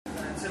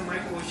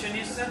question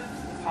is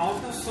how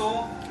to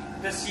sow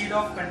the seed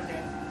of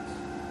contentment.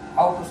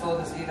 How to sow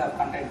the seed of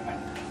contentment?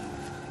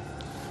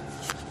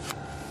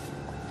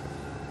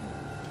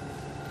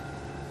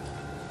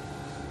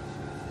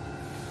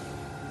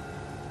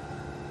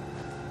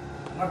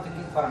 I'm not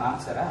thinking for an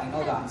answer. I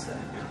know the answer.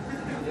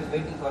 I'm just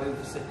waiting for you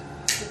to sit.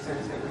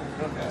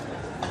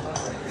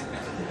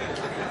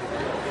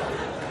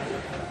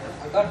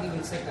 I thought he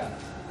will sit down.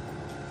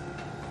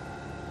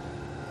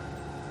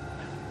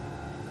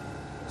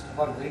 First of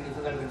all, very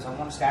difficult when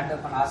someone stands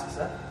up and asks,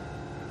 sir,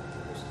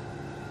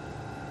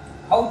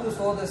 how to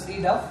sow the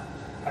seed of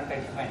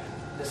contentment.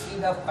 The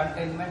seed of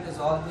contentment is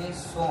always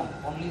sown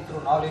only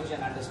through knowledge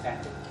and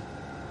understanding.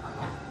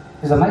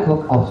 Is the mic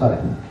working? Oh, sorry.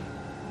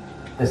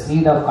 The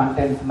seed of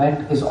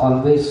contentment is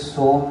always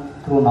sown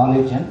through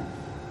knowledge and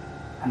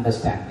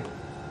understanding.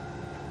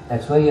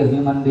 That's why a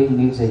human being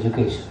needs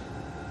education.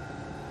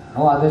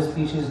 No other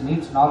species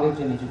needs knowledge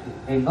and education.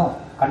 They know.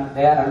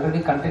 They are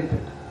already contented.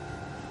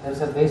 There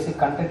is a basic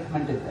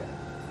contentment in them.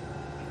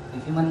 The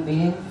human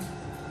being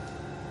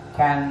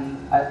can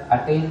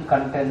attain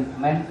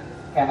contentment,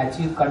 can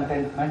achieve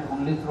contentment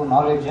only through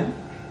knowledge and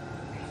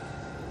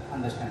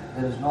understanding.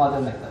 There is no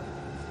other method.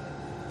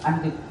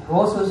 And the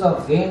process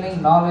of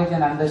gaining knowledge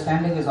and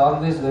understanding is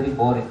always very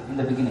boring in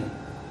the beginning.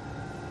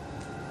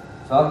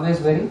 It's always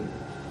very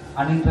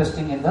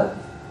uninteresting in the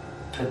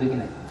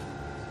beginning.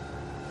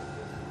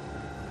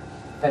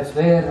 That's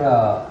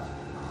where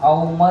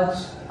how much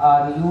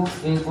are you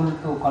able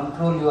to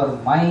control your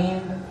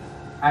mind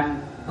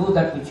and do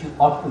that which you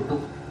ought to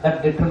do.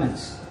 That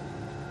determines.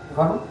 You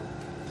follow?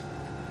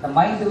 The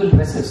mind will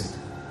resist.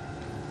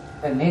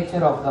 The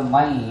nature of the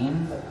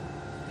mind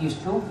is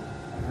to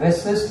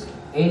resist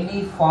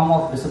any form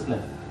of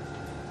discipline.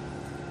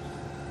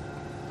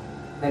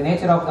 The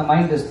nature of the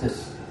mind is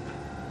this.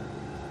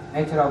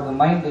 Nature of the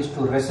mind is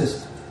to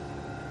resist.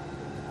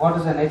 What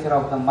is the nature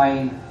of the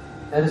mind?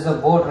 There is a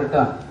board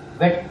written,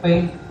 wet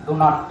paint do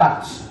not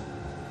touch.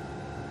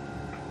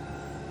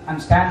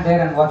 And stand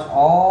there and watch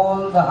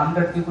all the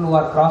 100 people who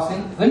are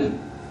crossing will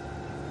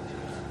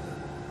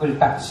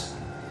touch.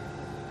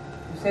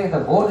 You say the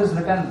board is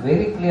written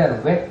very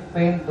clear, wet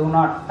paint do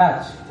not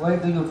touch. Why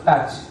do you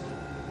touch?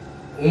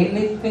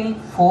 Anything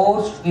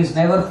forced is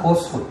never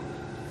forceful.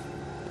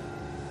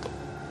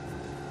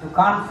 You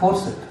can't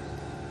force it.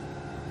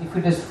 If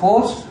it is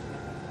forced,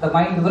 the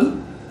mind will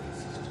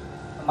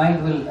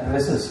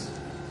resist.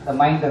 The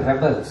mind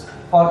rebels.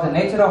 For the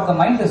nature of the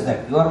mind is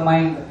that your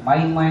mind,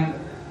 my mind,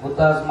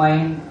 Buddha's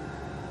mind,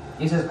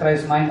 Jesus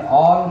Christ's mind,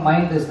 all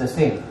mind is the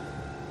same.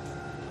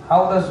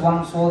 How does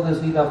one sow the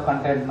seed of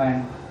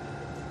contentment?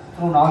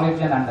 Through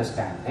knowledge and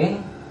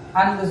understanding.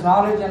 And this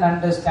knowledge and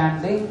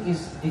understanding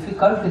is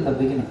difficult in the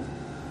beginning.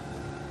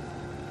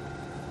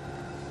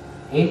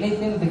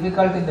 Anything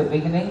difficult in the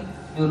beginning,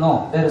 you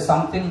know, there is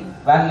something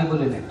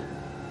valuable in it.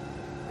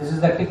 This is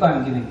the tip I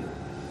am giving you.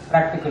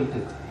 Practical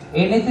tip.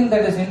 Anything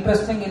that is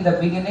interesting in the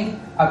beginning,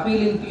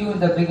 appealing to you in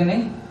the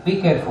beginning, be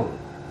careful.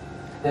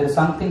 There is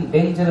something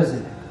dangerous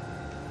in it.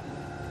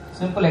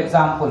 Simple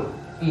example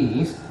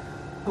is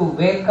to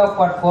wake up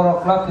at 4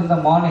 o'clock in the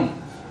morning.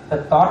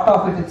 The thought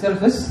of it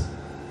itself is,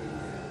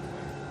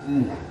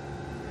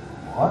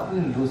 what we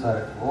will do, sir,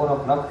 at 4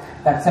 o'clock?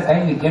 That's the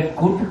time we get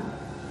good.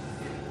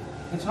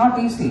 It's not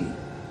easy.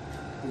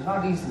 It's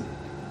not easy.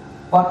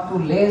 But to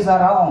laze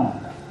around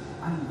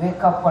and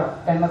wake up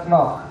at 10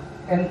 o'clock,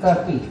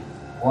 10:30,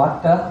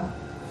 what a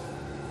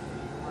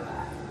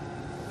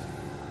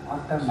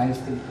nice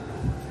thing to do.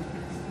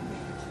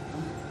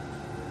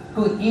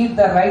 To eat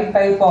the right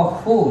type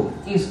of food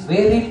is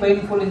very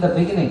painful in the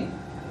beginning,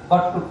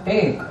 but to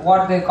take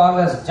what they call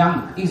as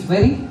junk is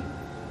very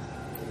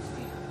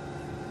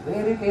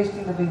tasty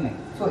in the beginning.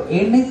 So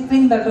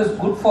anything that is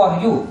good for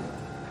you,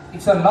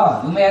 it's a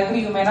law. You may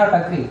agree, you may not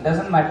agree, it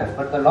doesn't matter,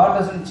 but the law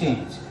doesn't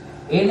change.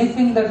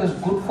 Anything that is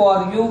good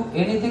for you,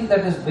 anything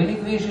that is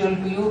beneficial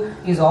to you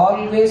is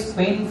always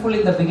painful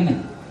in the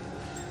beginning.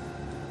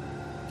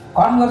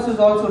 Converse is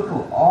also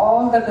true.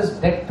 All that is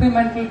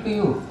detrimental to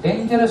you,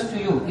 dangerous to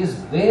you, is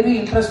very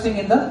interesting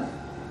in the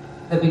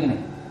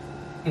beginning.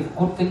 If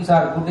good things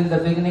are good in the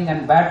beginning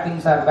and bad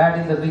things are bad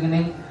in the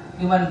beginning,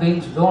 human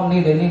beings don't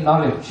need any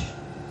knowledge,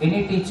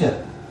 any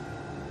teacher.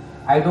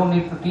 I don't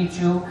need to teach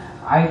you.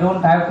 I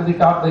don't have to be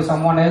taught by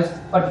someone else,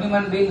 but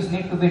human beings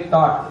need to be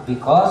taught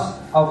because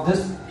of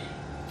this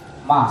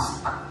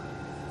mask.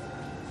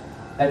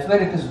 That's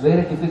where it is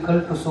very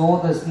difficult to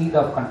sow the seed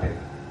of content.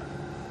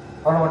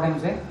 Follow what I am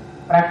saying?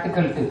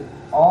 Practical tip.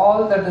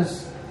 All that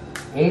is,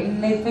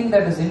 anything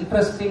that is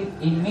interesting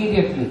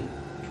immediately,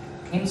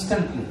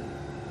 instantly,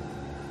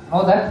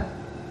 know that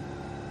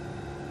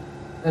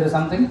there is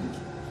something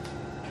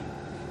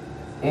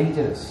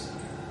dangerous.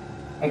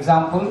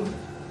 Example,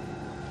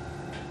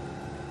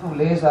 to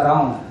laze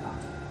around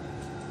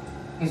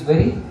is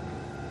very,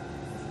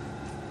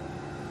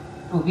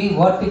 to be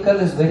vertical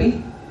is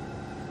very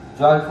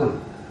joyful.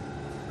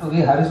 To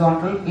be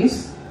horizontal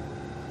is,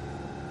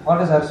 what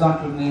does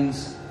horizontal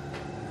means?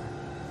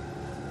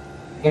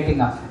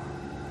 Getting up.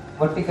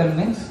 Vertical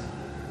means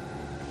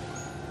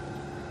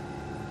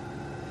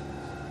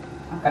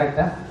Correct?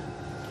 Huh?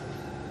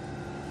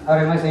 Or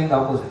am I saying the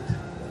opposite?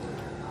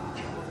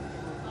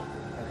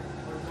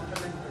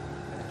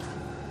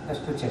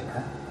 Just to check.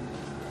 Huh?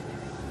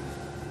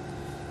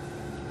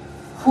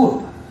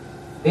 Food.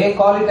 They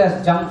call it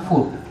as junk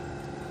food.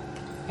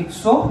 It's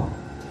so,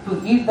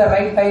 to eat the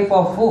right type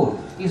of food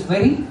is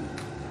very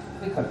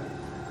difficult.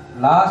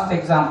 Last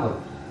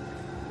example.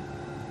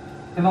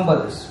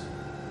 Remember this.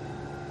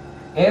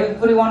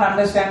 Everyone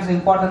understands the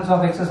importance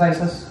of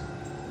exercises.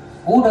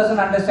 Who doesn't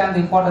understand the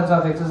importance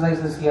of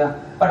exercises here?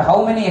 But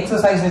how many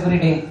exercise every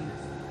day?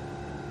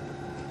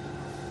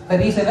 The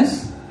reason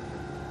is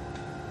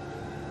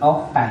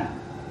no time.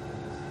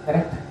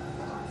 Correct?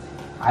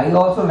 I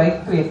also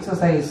like to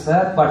exercise,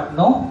 sir, but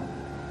no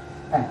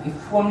time.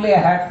 If only I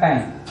had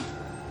time,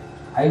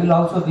 I will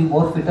also be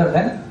more fitter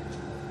than.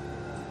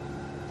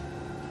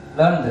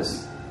 Learn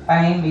this.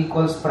 Time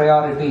equals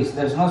priorities.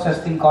 There is no such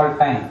thing called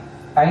time.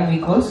 Time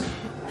equals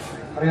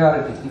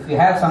priority. If you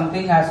have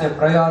something as a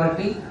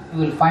priority, you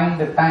will find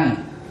the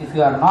time. If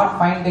you are not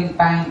finding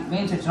time,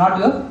 means it's not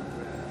your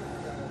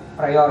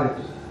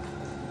priority.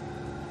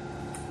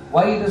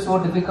 Why it is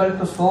so difficult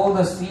to sow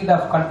the seed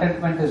of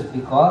contentment is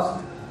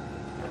because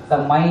the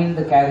mind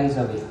carries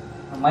away.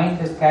 The mind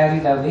is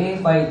carried away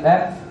by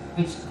that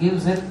which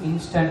gives it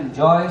instant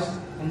joys,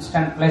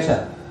 instant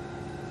pleasure.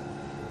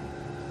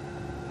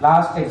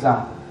 Last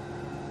example.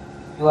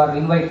 You are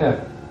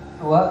invited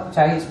to a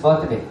child's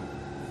birthday.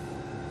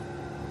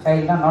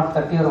 Child, not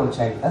 30-year-old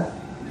child,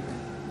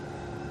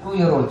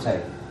 2-year-old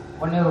child,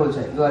 1-year-old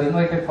child. You are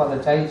invited for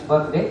the child's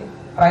birthday.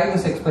 Try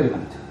this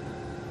experiment.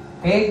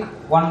 Take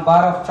one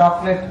bar of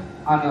chocolate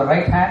on your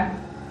right hand,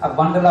 a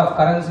bundle of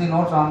currency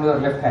notes on your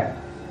left hand.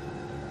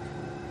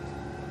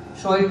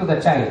 Show it to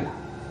the child.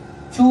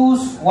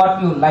 Choose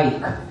what you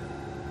like.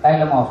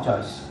 Dilemma of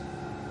choice.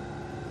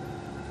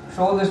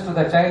 Show this to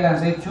the child and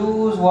say,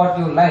 choose what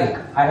you like.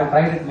 I have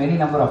tried it many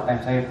number of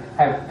times. I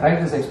have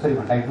tried this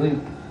experiment. I do it.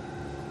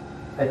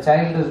 The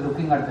child is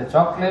looking at the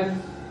chocolate.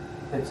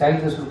 The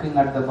child is looking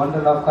at the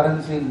bundle of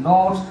currency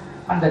notes,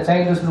 and the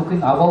child is looking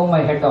above my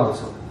head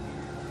also.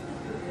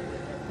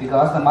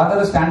 Because the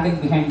mother is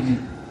standing behind me.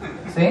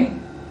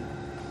 Saying?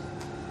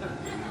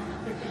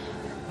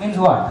 Means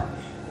what?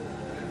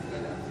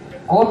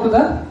 Go to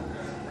the.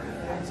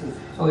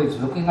 So it's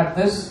looking at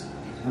this,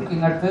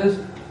 looking at this,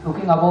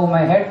 looking above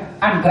my head,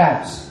 and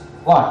grabs.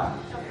 What?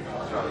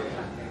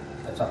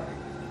 That's all.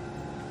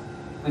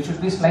 We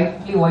should be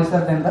slightly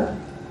wiser than the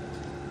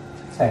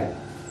child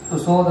to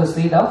sow the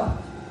seed of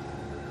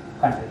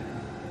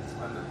contentment.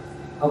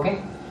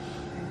 Okay?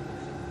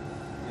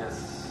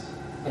 Yes.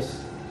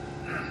 Yes.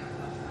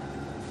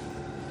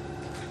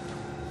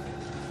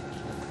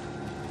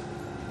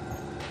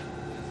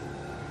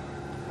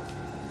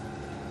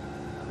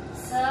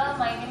 Sir,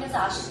 my name is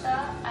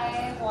Ashita.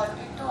 I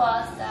wanted to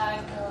ask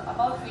that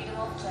about freedom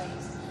of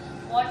choice.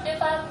 What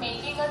if I'm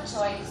making a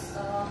choice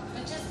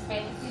which is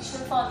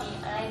beneficial for me,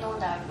 and I know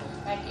that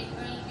it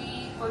will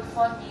be good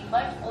for me,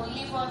 but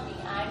only for me,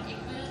 and it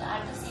will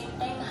at the same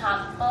time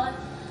hamper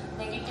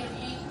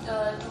negatively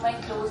to my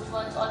closed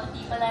ones or the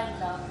people I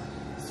love.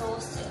 So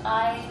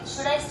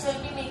should I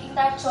still be making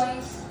that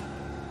choice?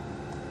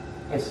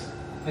 Yes.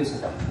 Please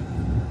sit down.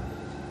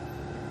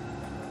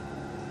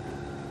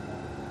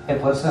 A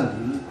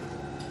person,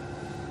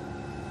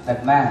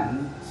 that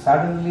man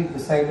suddenly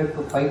decided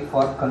to fight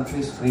for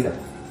country's freedom.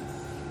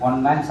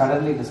 One man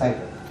suddenly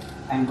decided,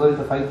 I am going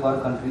to fight for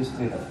country's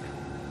freedom.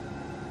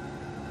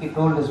 He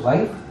told his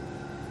wife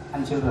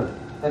and children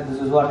that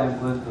this is what I am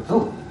going to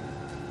do.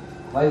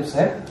 Wife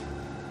said,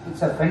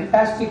 it's a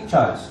fantastic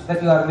choice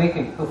that you are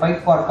making to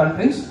fight for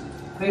country's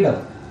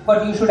freedom.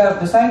 But you should have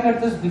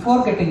decided this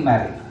before getting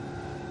married.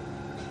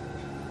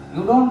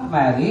 You don't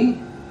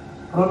marry,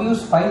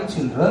 produce 5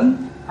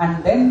 children,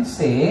 and then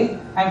say,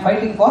 I am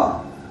fighting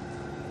for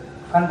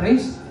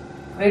country's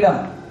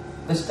freedom.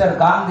 Mr.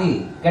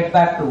 Gandhi, get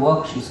back to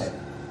work, she said.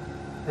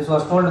 This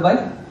was told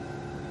by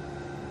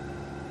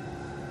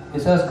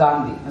Mrs.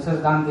 Gandhi.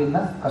 Mrs. Gandhi,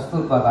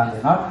 Kasturba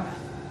Gandhi, not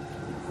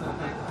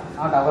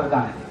our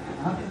Gandhi.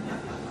 Huh?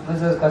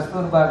 Mrs.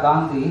 Kasturba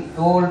Gandhi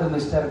told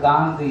Mr.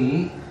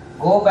 Gandhi,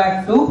 go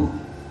back to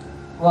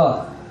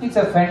work. It's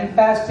a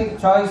fantastic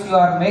choice you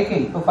are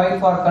making to fight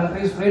for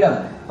country's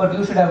freedom, but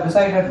you should have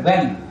decided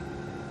when?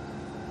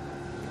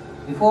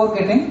 Before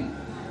getting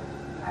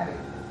married.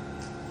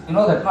 You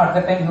know that at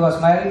that time he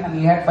was married and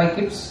he had 5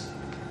 kids.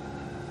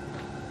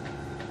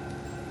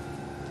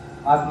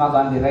 Mahatma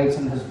Gandhi writes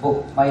in his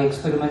book, My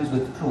Experiments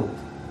with Truth.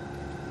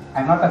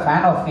 I am not a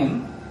fan of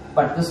him,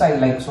 but this I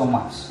like so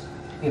much.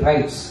 He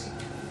writes,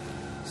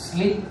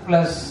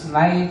 sleepless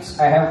nights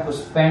I have to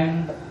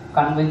spend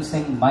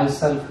convincing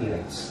myself, he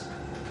writes.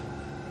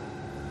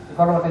 You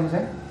follow what I am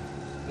saying?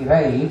 He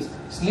writes,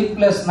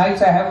 sleepless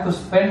nights I have to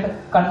spend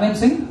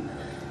convincing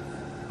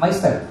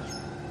myself.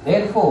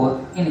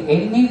 Therefore, in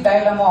any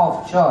dilemma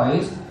of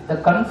choice, the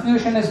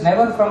confusion is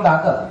never from the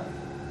other.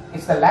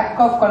 It's the lack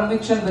of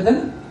conviction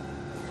within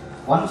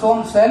one's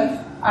own self,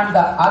 and the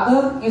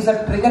other is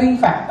a triggering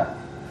factor.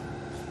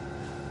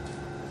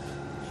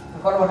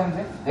 You follow what I am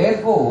saying?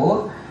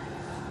 Therefore,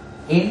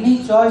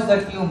 any choice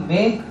that you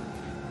make,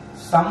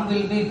 some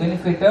will be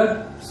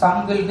benefited,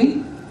 some will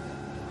be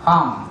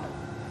harmed.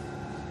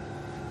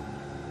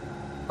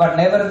 But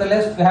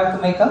nevertheless, you have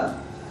to make a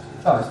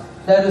choice.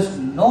 There is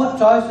no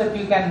choice that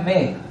you can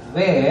make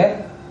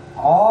where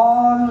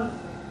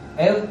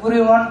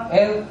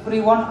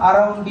everyone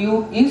around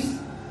you is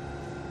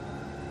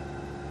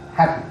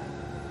happy.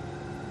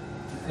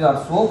 If you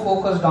are so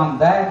focused on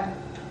that,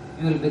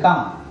 you will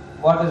become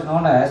what is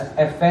known as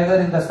a feather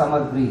in the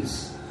summer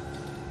breeze.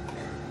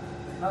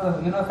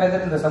 You know feather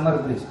in the summer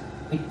breeze.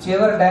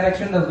 Whichever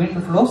direction the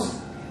wind flows,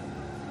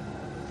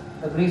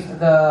 the breeze,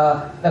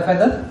 the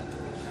feather.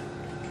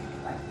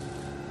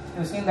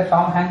 You've seen the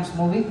Tom Hanks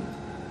movie?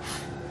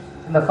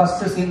 In the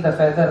first scene, the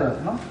feather,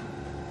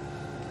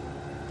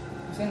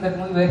 You've seen that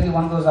movie where he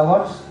won those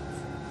awards?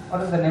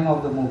 What is the name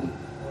of the movie?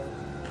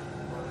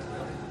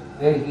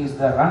 Where he is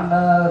the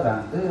runner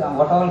and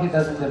what all he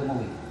does in that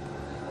movie?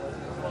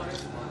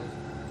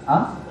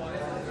 Huh?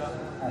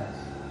 Yes.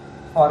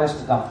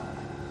 Forrest Gump.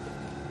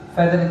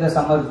 Feather in the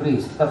summer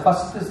breeze. The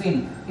first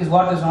scene is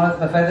what is known as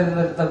the feather in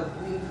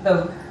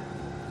the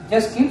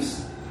just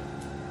keeps.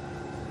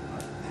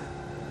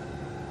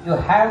 You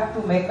have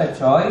to make a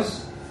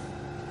choice.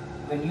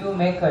 When you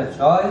make a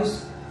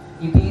choice,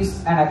 it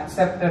is an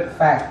accepted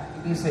fact.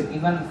 It is a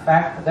given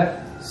fact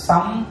that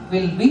some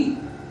will be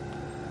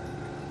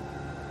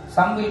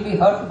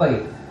hurt by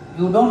it.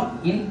 You don't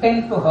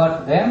intend to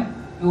hurt them.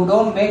 You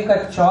don't make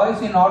a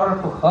choice in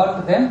order to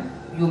hurt them.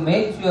 You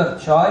make your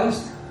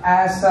choice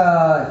as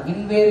an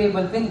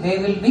invariable thing. They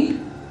will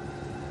be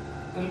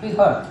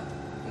hurt.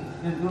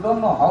 You don't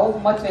know how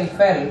much I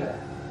felt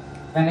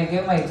when I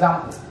gave my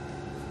example.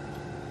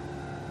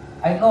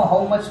 I know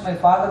how much my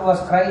father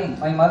was crying,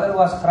 my mother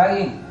was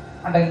crying,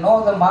 and I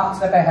know the marks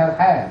that I have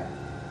had.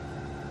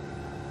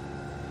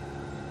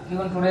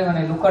 Even today when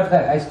I look at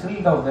that, I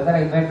still doubt whether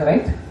I made the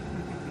right.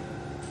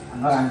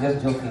 No, I'm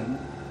just joking.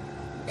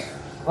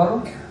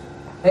 Well,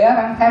 they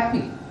are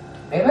unhappy.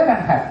 They were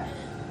unhappy.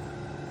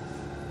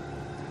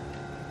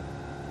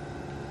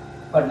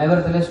 But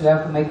nevertheless, we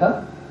have to make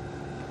a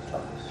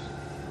choice.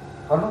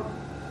 Follow?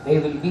 They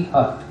will be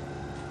hurt.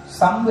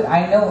 Some will,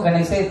 I know when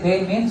I say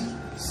they means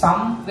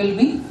some will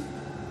be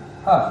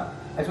hurt.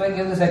 That's why I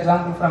give this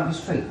example from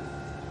history.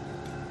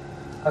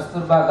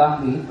 Kasturba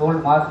Gandhi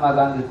told Mahatma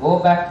Gandhi, go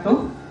back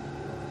to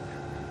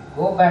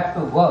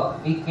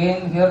work. We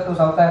came here to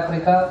South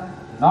Africa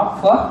not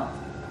for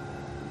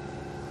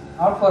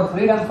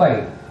freedom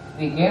fight.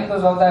 We came to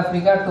South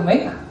Africa to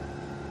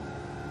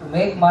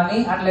make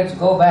money and let's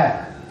go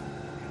back.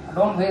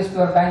 Don't waste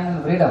your time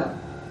in freedom.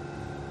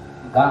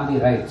 Gandhi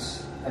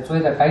writes. That's why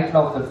the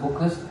title of the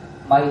book is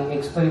My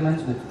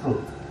Experiments with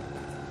Truth.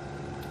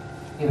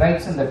 He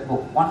writes in that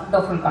book,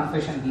 wonderful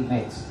confession he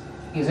makes.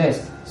 He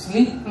says,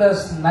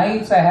 sleepless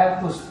nights I have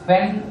to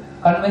spend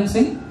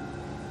convincing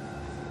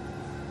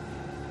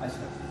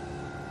myself.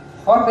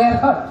 For they are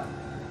hurt.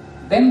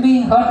 Them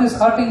being hurt is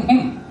hurting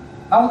him.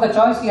 Now the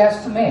choice he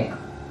has to make.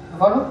 You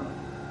follow?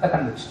 The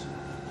conviction.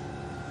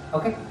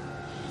 Okay?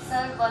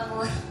 Sir, one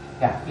more.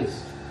 Yeah,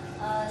 please.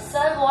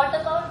 Sir, what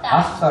about that?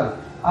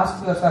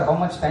 Ask your sir how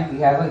much time we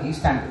have. He's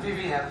standing.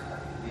 We have.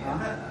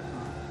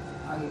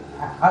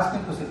 Ask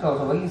him to sit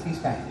also. Why is he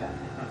standing?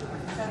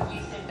 Sir,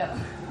 please sit down.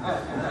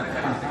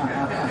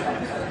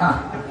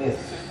 Yes.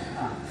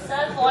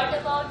 Sir, what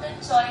about the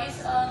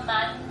choice a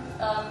man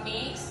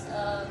makes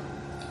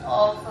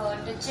of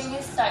ditching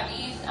his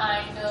studies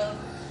and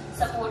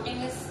supporting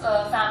his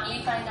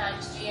family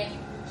financially and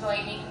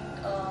joining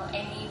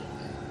any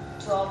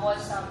job or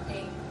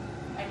something,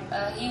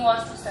 and he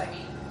wants to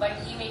study, but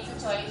he makes a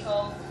choice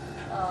of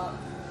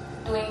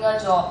doing a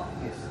job.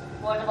 Yes.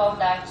 What about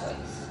that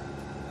choice?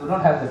 You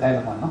don't have the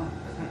dilemma, no?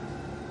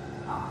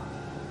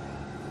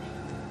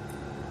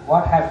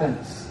 What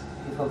happens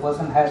if a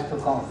person has to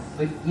come?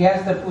 He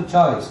has the two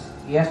choices.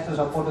 He has to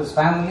support his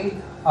family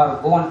or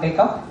go and take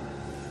up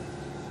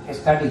a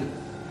study.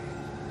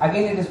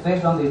 Again, it is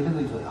based on the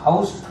individual,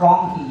 how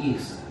strong he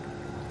is.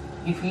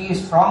 If he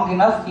is strong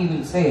enough, he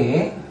will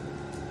say,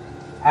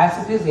 as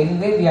it is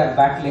anyway we are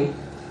battling,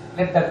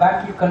 let the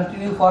battle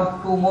continue for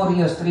 2 more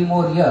years, 3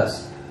 more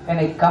years. When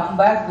I come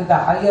back with a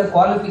higher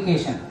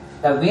qualification,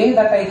 the way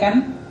that I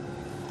can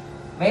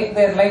make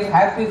their life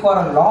happy for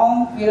a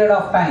long period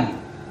of time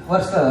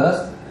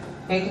versus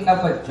taking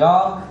up a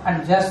job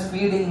and just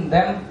feeding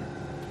them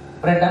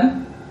bread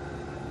and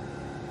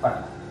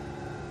butter.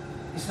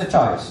 It's the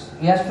choice.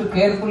 He has to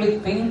carefully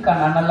think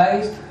and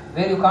analyze.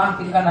 Where you can't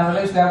think and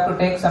analyze, you have to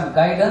take some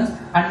guidance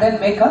and then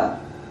make a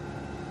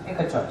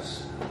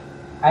choice.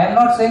 I am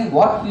not saying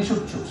what he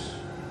should choose.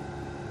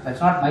 That's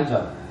not my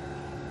job.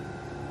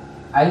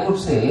 I would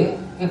say,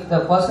 if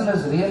the person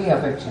is really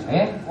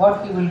affectionate,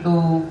 what he will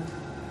do?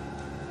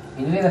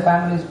 Anyway, the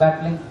family is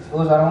battling,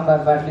 those around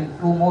are battling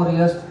 2 more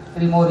years,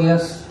 3 more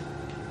years.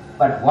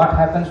 But what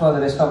happens for the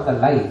rest of the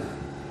life?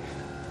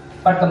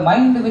 But the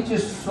mind which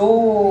is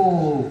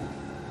so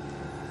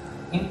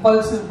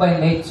impulsive by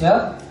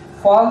nature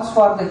falls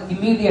for the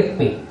immediate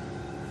pain.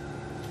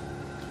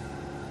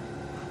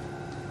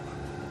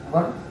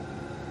 What?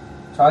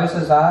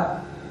 Choices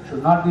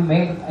should not be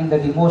made in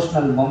that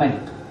emotional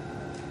moment.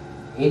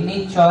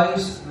 Any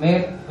choice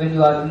made when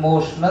you are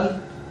emotional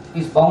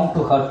is bound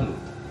to hurt you.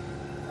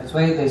 That's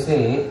why they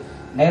say,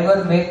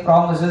 never make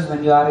promises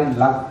when you are in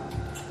love.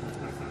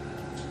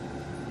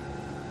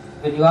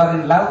 When you are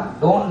in love,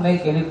 don't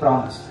make any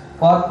promise.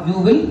 For you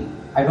will,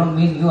 I don't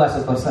mean you as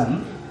a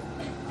person,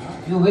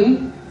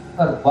 you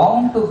are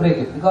bound to break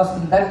it. Because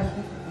in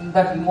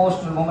that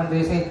emotional moment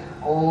they say,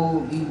 oh,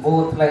 we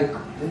both like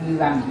this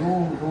and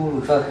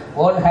you. The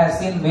world has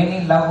seen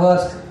many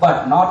lovers,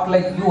 but not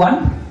like you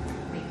and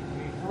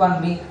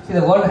me. See,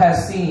 the world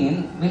has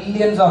seen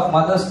millions of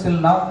mothers till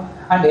now,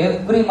 and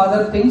every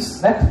mother thinks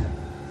that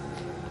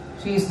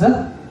she is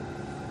the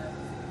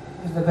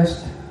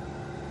best.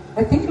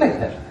 They think like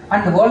that.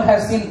 And the world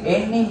has seen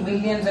any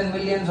millions and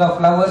millions of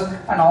lovers,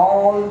 and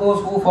all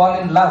those who fall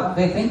in love,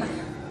 they think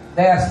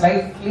they are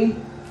slightly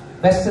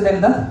best than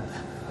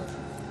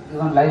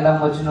even Laila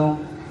Majnu,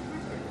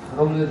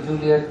 Romeo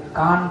Juliet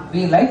can't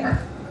be like,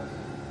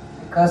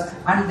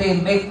 and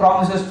they make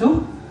promises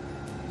to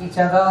each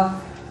other,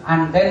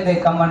 and then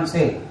they come and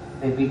say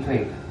they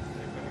betrayed.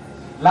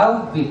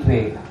 Love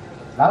betrayed.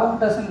 Love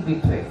doesn't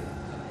betray.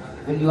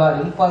 When you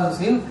are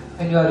impulsive,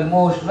 when you are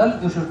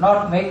emotional, you should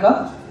not make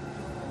a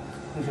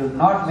choice. You should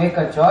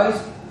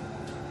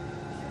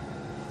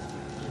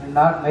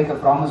not make a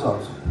promise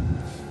also.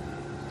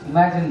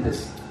 Imagine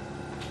this.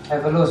 A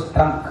fellow is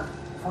drunk,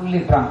 fully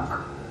drunk.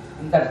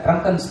 In that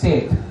drunken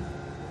state,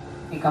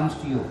 he comes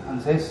to you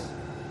and says,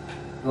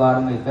 you are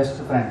my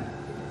best friend.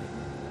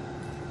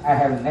 I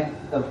have met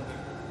the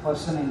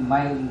person in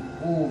mind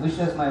who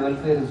wishes my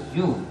welfare is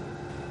you.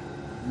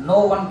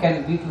 No one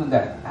can beat you in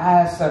that.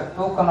 As a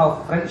token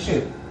of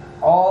friendship,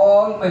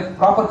 all my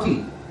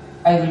property,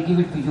 I will give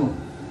it to you.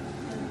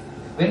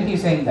 When he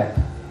is saying that,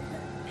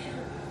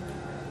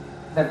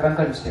 the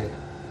drunken state.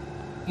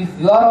 If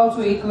you are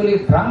also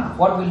equally drunk,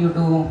 what will you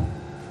do?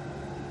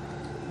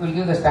 You will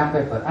give the stamp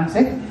paper and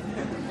say,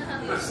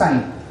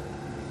 sign.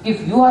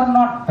 If you are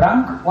not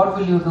drunk, what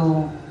will you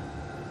do?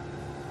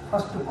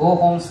 First to go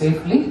home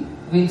safely.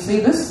 We will see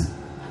this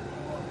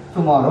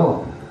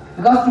tomorrow.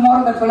 Because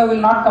tomorrow that fellow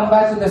will not come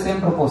back with the same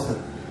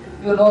proposal.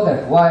 You know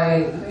that.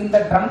 Why? In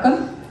the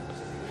drunken,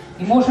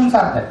 emotions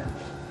are that.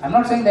 I am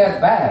not saying they are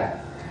bad.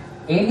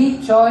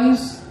 Any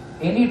choice,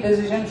 any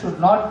decision should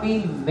not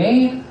be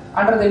made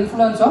under the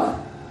influence of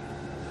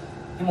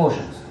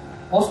emotions.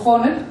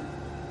 Postpone it,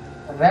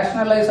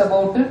 rationalize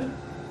about it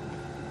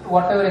to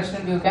whatever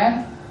extent you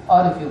can,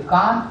 or if you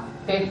can't,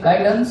 take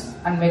guidance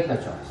and make the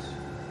choice.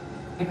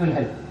 It will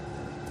help you.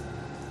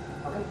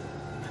 Okay?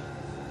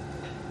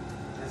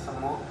 There's some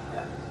more.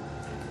 Yeah.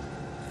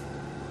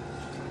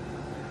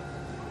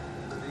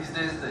 So these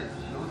days the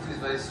youth is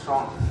very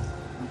strong.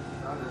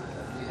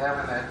 We have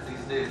an ad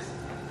these days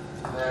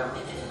where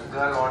the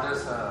girl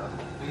orders a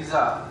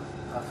pizza.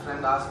 A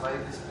friend asks, why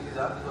this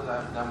pizza? Because I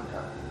have dumped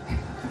her.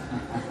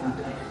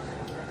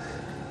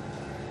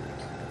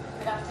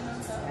 Good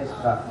afternoon, sir. Yes,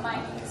 My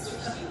name is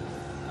Srishti.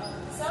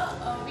 Sir,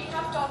 we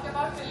have talked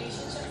about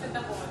relationships with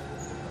the world,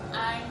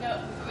 and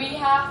you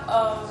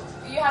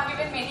have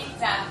given many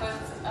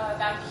examples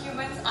that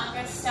humans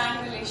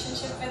understand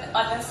relationship with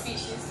other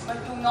species,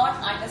 but do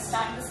not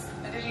understand this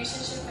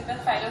relationship with the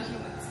fellow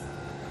humans.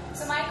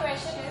 So my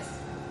question is,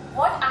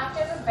 what acts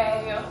as a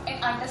barrier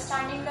in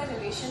understanding the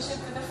relationship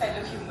with the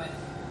fellow human?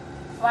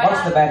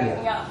 What's the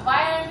barrier? Yeah.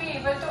 Why aren't we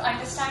able to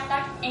understand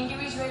that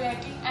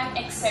individuality and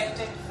accept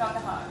it from the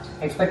heart?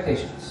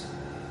 Expectations.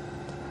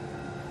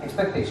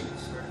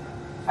 Expectations.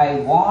 I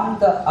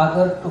want the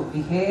other to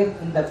behave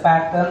in the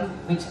pattern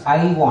which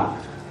I want.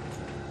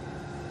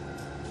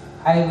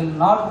 I will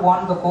not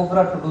want the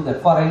cobra to do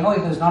that, for I know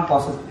it is not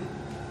possible.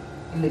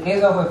 In the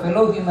case of a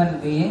fellow human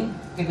being,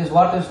 it is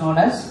what is known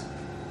as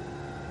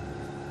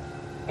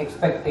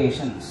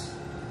expectations.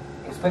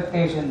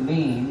 Expectation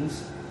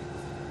means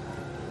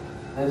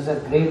there is a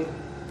great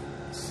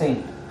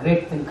saint,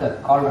 great thinker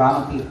called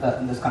Ramatirtha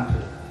in this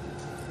country.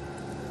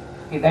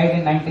 He died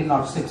in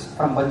 1906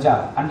 from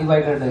Punjab,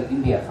 undivided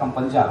India from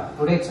Punjab.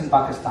 Today it's in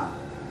Pakistan.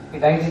 He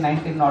died in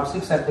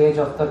 1906 at the age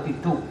of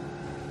 32.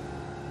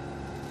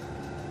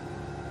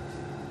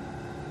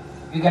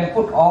 You can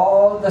put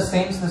all the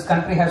saints this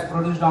country has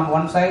produced on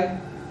one side,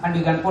 and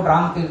you can put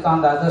Ramatirtha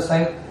on the other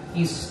side.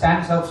 He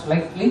stands out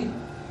slightly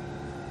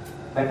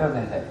better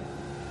than that.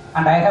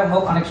 And I have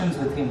no connections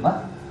with him,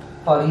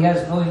 for he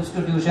has no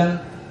institution,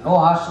 no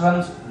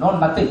ashrams, no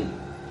nothing.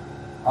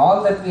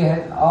 All that we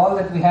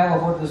have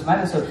about this man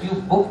is a few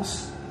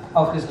books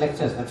of his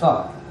lectures, that's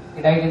all.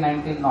 He died in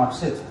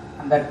 1906,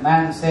 and that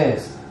man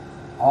says,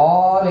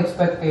 all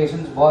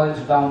expectations boils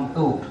down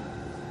to,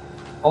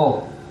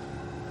 oh,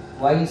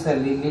 why is a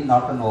lily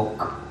not an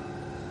oak?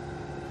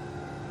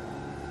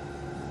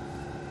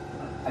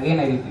 Again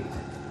I repeat.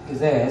 He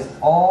says,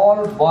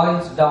 all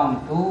boils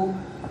down to,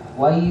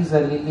 why is a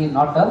lily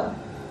not a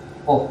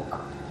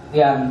oak?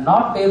 We are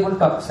not able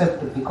to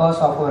accept it because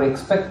of our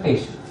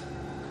expectations.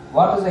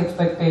 What is the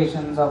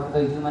expectations of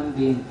the human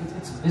being?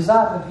 It's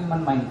bizarre that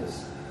human mind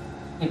is.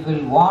 It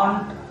will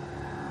want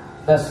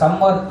the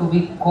summer to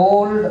be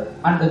cold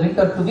and the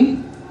winter to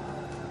be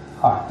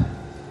hot.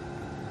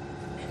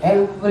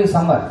 Every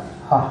summer,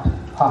 hot,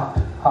 hot,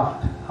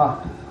 hot,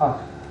 hot,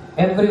 hot.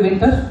 Every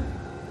winter,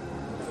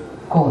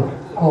 cold,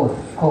 cold,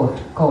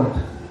 cold, cold.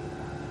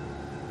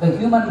 The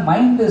human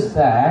mind is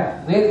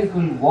that where it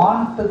will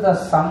want the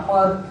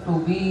summer to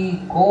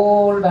be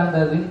cold and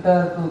the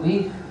winter to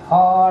be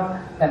hot,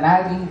 the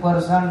nagging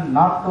person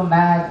not to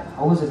nag.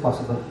 How is it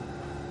possible?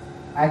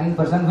 Nagging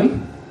person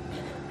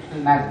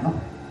will nag, no?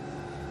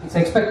 It's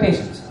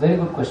expectations. Very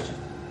good question.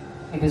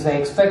 It is the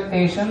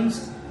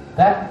expectations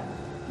that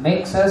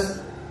makes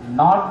us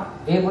not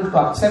able to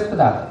accept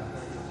the other.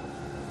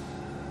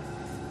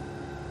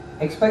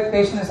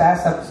 Expectation is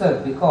as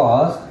absurd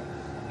because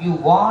you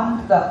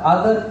want the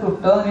other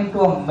to turn into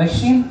a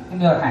machine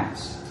in your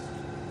hands.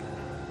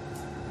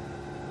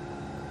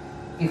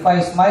 If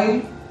I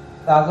smile,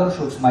 the other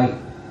should smile.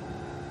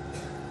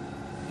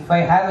 If I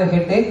have a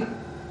headache,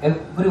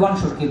 everyone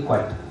should keep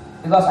quiet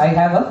because I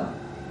have a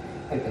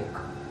headache.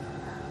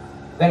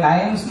 When I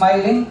am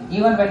smiling,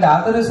 even when the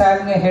other is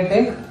having a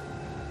headache,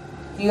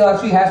 he or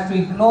she has to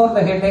ignore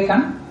the headache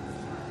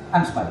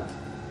and smile.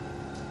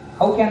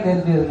 How can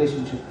there be a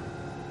relationship?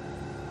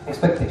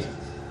 Expectations.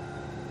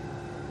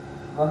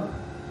 Well,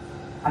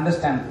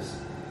 understand this.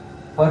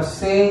 Per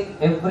se,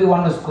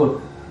 everyone is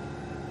good.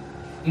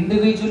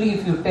 Individually,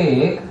 if you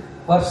take,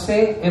 per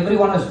se,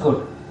 everyone is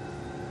good.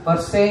 Per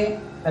se,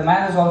 the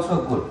man is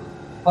also good.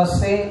 Per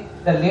se,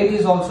 the lady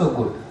is also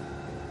good.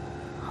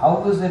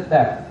 How is it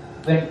that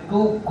when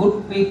two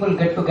good people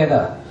get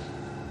together,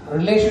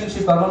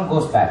 relationship alone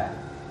goes bad?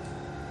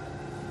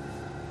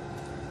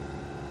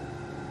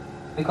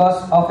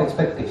 Because of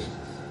expectations.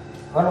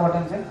 Well, what I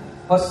am saying?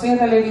 Per se,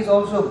 the lady is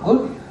also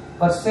good.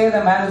 Per se,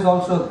 the man is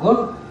also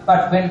good.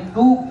 But when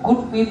two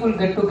good people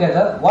get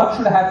together, what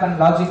should happen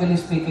logically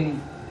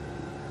speaking?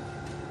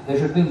 There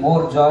should be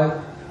more joy,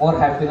 more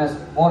happiness,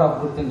 more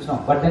of good things.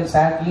 No. But then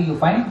sadly you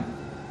find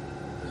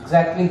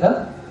exactly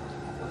the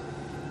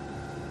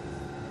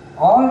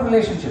all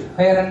relationship,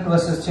 parent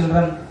versus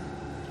children,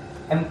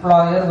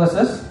 employer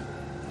versus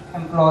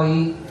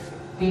employee,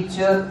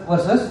 teacher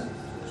versus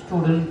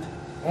student,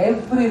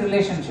 every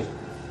relationship.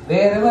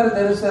 Wherever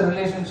there is a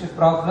relationship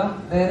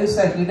problem, there is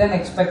a hidden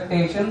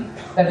expectation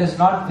that is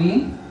not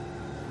being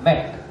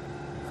met.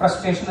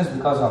 Frustration is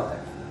because of that.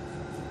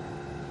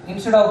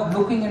 Instead of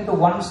looking into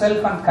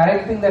oneself and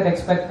correcting that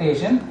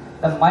expectation,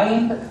 the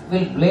mind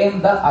will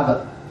blame the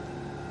other.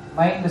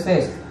 Mind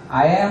says,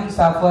 I am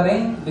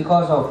suffering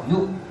because of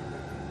you.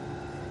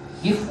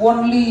 If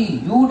only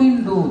you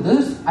didn't do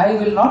this, I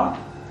will not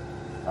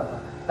suffer.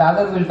 The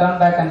other will turn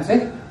back and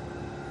say,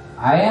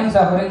 I am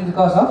suffering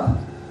because of.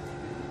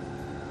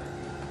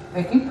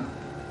 They keep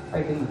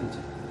fighting with each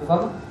other.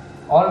 Because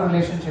all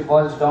relationship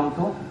boils down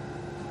to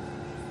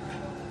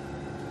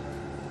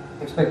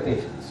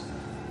expectations.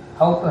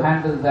 How to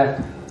handle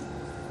that?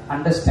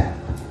 Understand.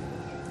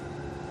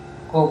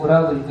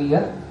 Cobra will be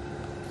a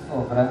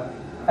cobra.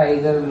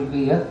 Tiger will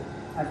be a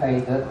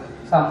tiger.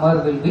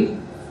 Summer will be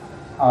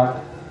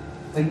hot.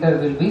 Winter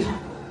will be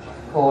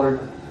cold.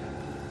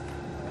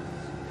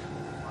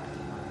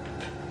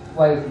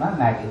 Wife na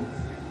nagging.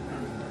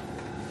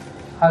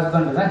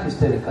 Husband na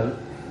hysterical.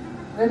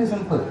 Very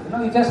simple.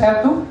 You just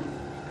have to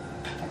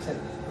accept.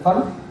 You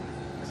follow?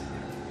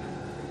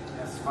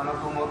 Yes, one or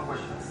two more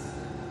questions.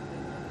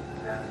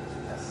 Yeah,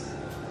 yes.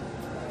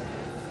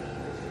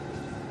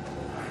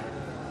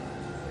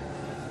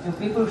 You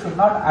people should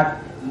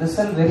not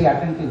listen very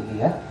attentively.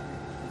 Yeah?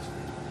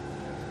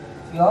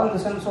 If you all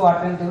listen so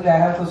attentively, I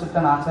have to sit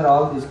and answer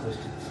all these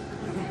questions.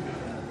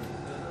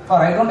 Or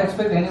I don't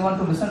expect anyone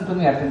to listen to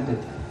me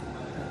attentively.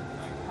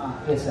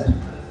 Yes, sir.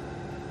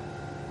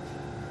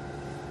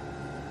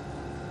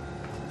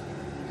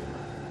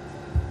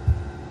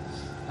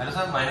 Hello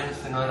sir, my name is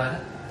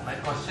Sinwarajan. My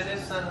question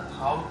is sir,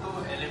 how to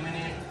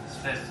eliminate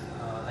stress?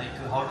 Like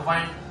how to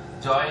find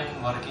joy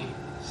in working?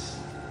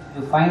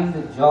 You find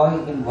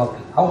joy in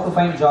working. How to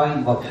find joy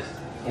in working?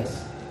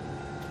 Yes.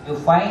 You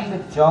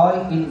find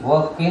joy in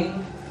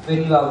working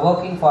when you are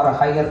working for a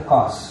higher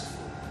cause.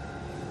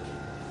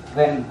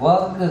 When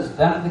work is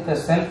done with a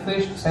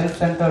selfish,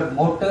 self-centered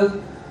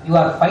motive, you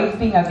are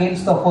fighting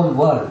against the whole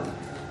world.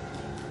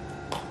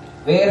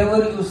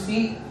 Wherever you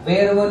see,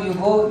 wherever you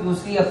go, you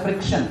see a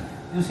friction.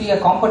 You see a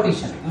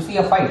competition, you see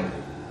a fight.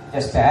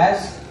 Just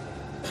as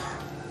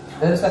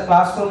there is a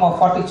classroom of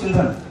 40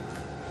 children.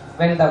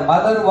 When the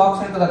mother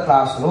walks into the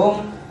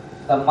classroom,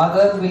 the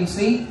mother will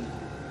see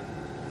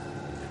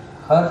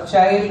her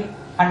child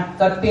and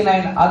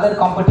 39 other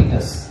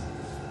competitors.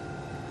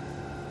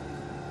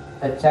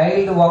 The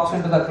child walks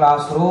into the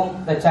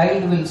classroom, the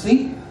child will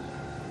see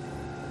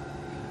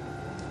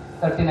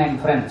 39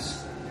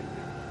 friends.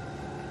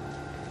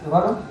 You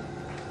follow?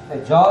 The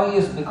joy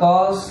is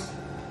because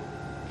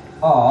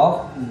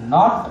of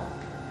not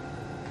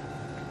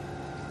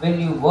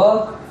when you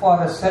work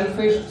for a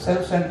selfish,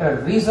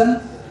 self-centered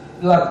reason,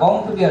 you are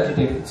bound to be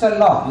agitated. It's a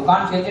law. You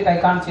can't change it,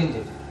 I can't change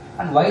it.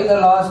 And why the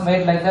law is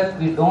made like that,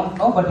 we don't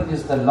know, but it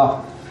is the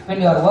law.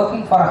 When you are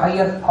working for a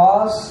higher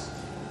cause,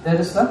 there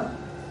is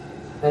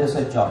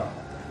a joy.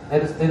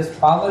 There is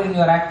power in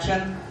your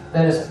action.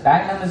 There is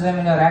dynamism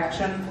in your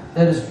action.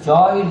 There is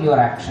joy in your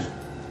action.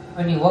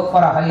 When you work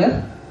for a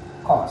higher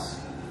cause.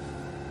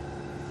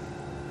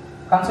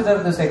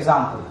 Consider this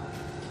example.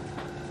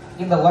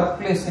 In the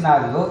workplace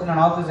scenario, in an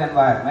office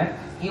environment,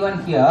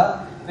 even here,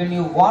 when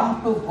you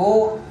want to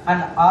go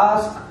and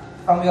ask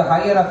from your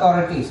higher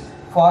authorities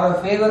for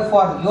a favor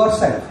for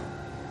yourself,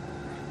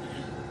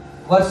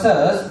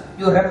 versus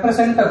you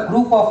represent a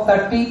group of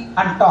 30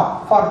 and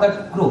talk for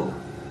that group.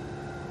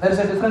 There is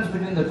a difference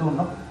between the two,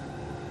 no?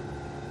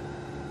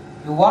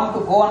 You want to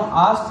go and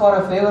ask for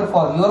a favor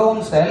for your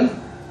own self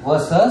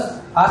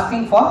versus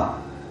asking for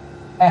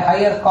a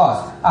higher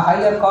cause. A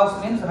higher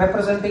cause means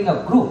representing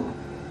a group.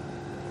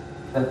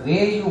 The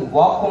way you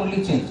walk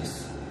only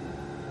changes.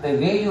 The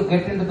way you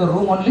get into the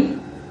room only.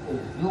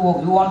 You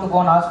want to go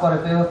and ask for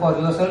a favor for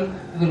yourself.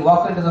 You will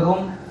walk into the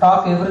room,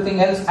 talk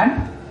everything else,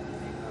 and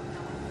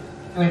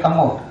you will come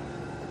out.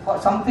 For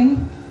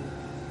something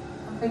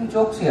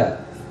jokes here.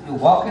 You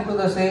walk into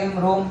the same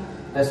room,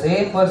 the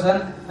same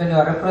person, when you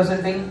are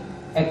representing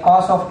a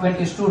cause of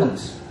 20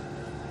 students,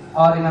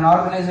 or in an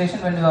organization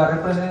when you are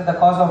representing the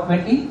cause of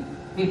 20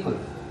 people.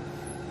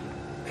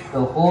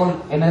 The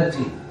whole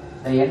energy,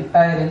 the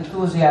entire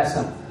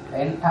enthusiasm,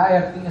 the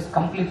entire thing is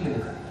completely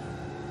different.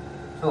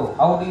 So,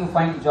 how do you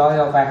find joy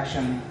of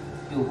action?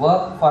 You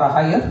work for a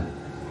higher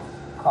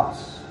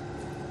cause.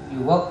 You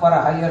work for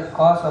a higher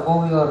cause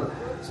above your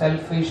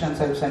selfish and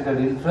self-centered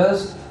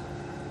interest.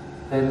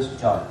 There is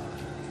joy.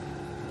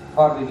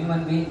 For the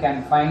human being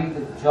can find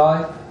the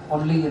joy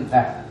only in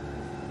that.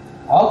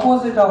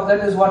 Opposite of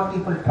that is what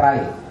people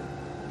try.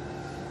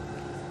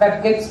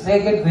 They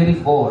get very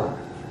bored.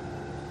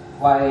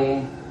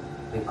 Why?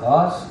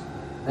 Because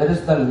there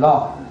is the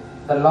law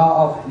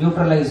of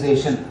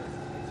neutralization.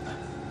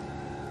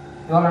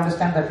 You all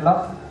understand that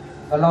law?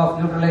 The law of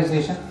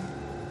neutralization.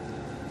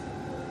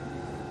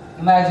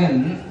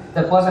 Imagine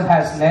the person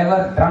has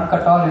never drunk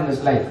at all in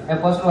his life. A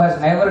person who has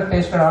never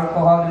tasted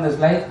alcohol in his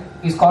life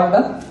is called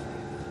a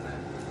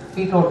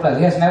teetotaler.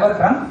 He has never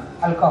drunk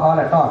alcohol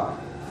at all.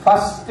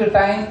 First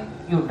time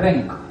you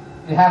drink,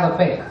 you have a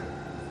peg.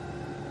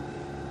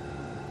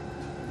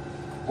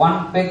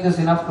 One peg is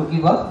enough to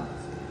give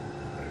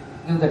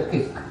the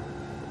kick.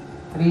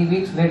 3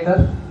 weeks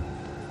later,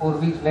 4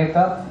 weeks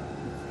later,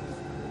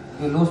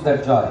 you lose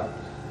that joy.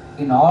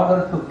 In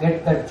order to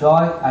get that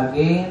joy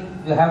again,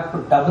 you have to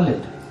double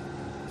it.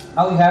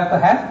 Now you have to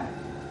have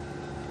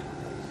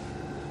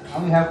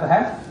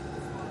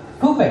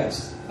 2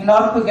 pegs in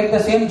order to get the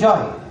same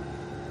joy.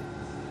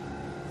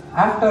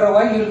 After a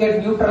while, you will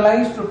get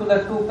neutralized to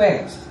the 2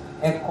 pegs.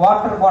 A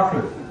quarter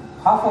bottle,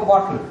 half a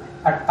bottle.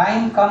 A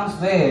time comes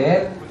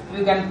where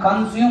you can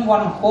consume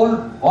one whole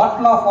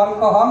bottle of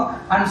alcohol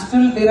and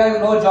still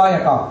derive no joy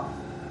at all.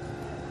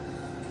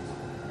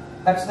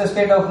 That's the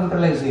state of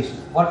neutralization.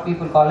 What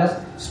people call as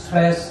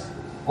stress,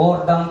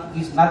 boredom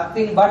is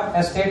nothing but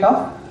a state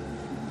of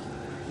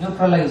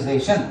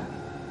neutralization.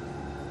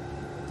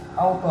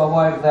 How to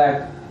avoid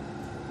that?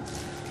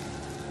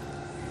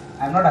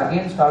 I am not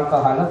against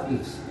alcohol,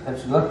 please.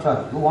 That's your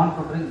choice. You want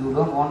to drink, you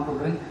don't want to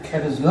drink,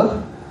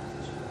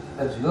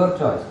 that's your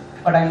choice.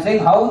 But I am saying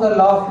how the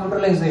law of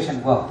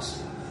neutralization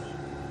works.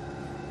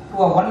 To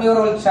a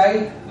 1-year-old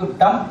child, you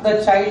dump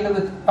the child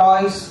with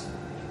toys.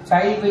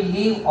 Child will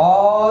leave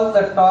all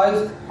the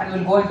toys and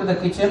will go into the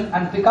kitchen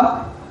and pick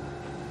up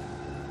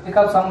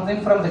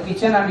something from the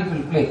kitchen and it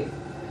will play.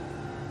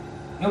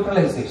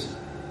 Neutralization.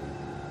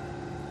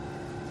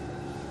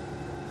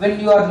 When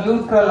you are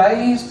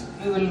neutralized,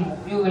 you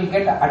will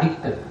get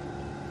addicted.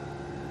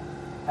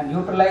 A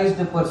neutralized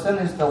person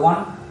is the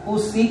one who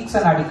seeks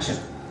an addiction.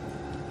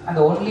 And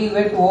the only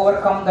way to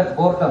overcome that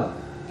boredom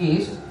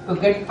is to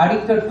get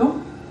addicted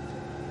to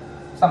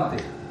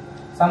something.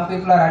 Some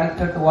people are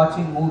addicted to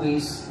watching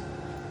movies.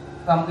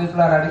 Some people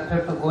are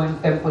addicted to going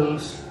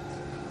temples.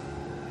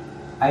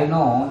 I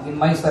know in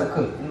my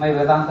circle, in my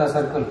Vedanta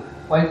circle,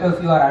 quite a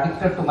few are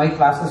addicted to my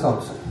classes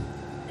also.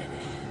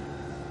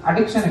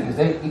 Addiction it is.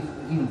 If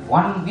in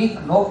 1 week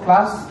no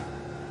class,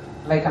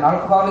 like an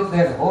alcoholic,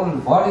 their whole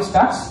body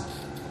starts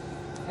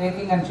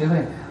shaking and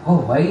shivering. Oh,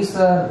 why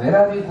sir? Where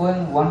are you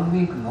going? 1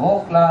 week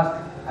no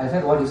class. I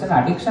said, what is an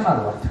addiction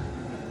or what?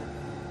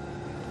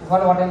 You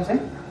follow what I am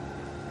saying?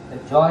 The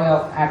joy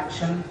of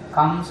action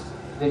comes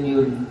when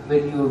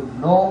you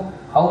know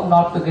how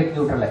not to get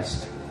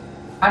neutralized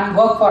and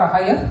work for a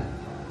higher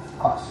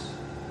cause.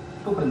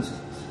 2 principles.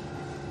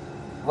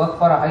 Work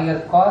for a higher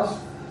cause,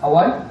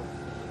 avoid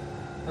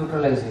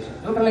neutralization.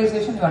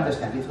 Neutralization, you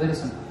understand, it's very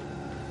simple.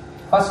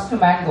 First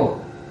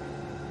mango,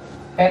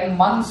 10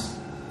 months,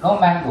 no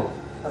mango.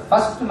 The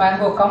first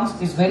mango comes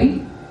is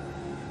very,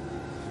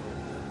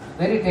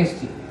 very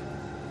tasty.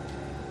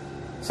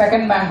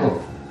 Second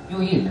mango,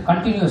 you eat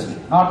continuously,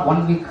 not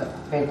 1 week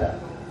later.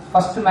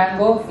 First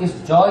mango is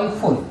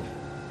joyful.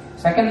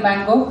 Second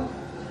mango,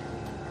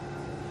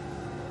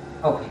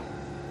 okay.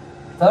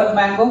 Third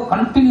mango,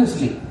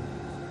 continuously.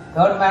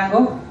 Third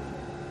mango,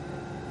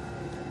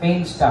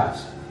 pain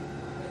starts.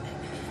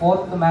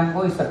 Fourth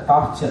mango is a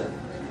torture.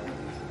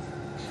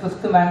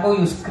 Fifth mango,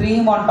 you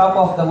scream on top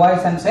of the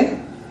voice and say,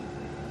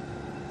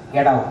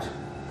 get out.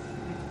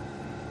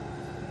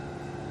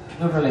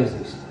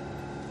 Neutralization.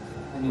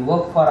 When you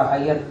work for a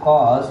higher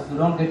cause, you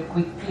don't get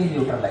quickly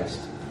neutralized.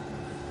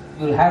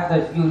 You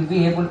will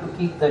be able to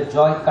keep the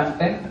joy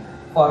content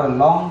for a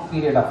long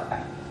period of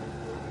time.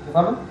 You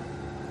follow?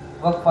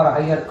 Work for a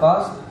higher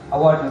cause,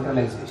 avoid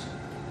neutralization.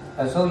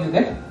 So you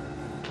get.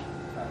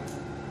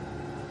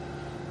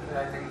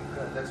 I think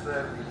that's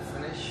where we'll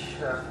finish.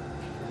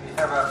 We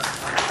have a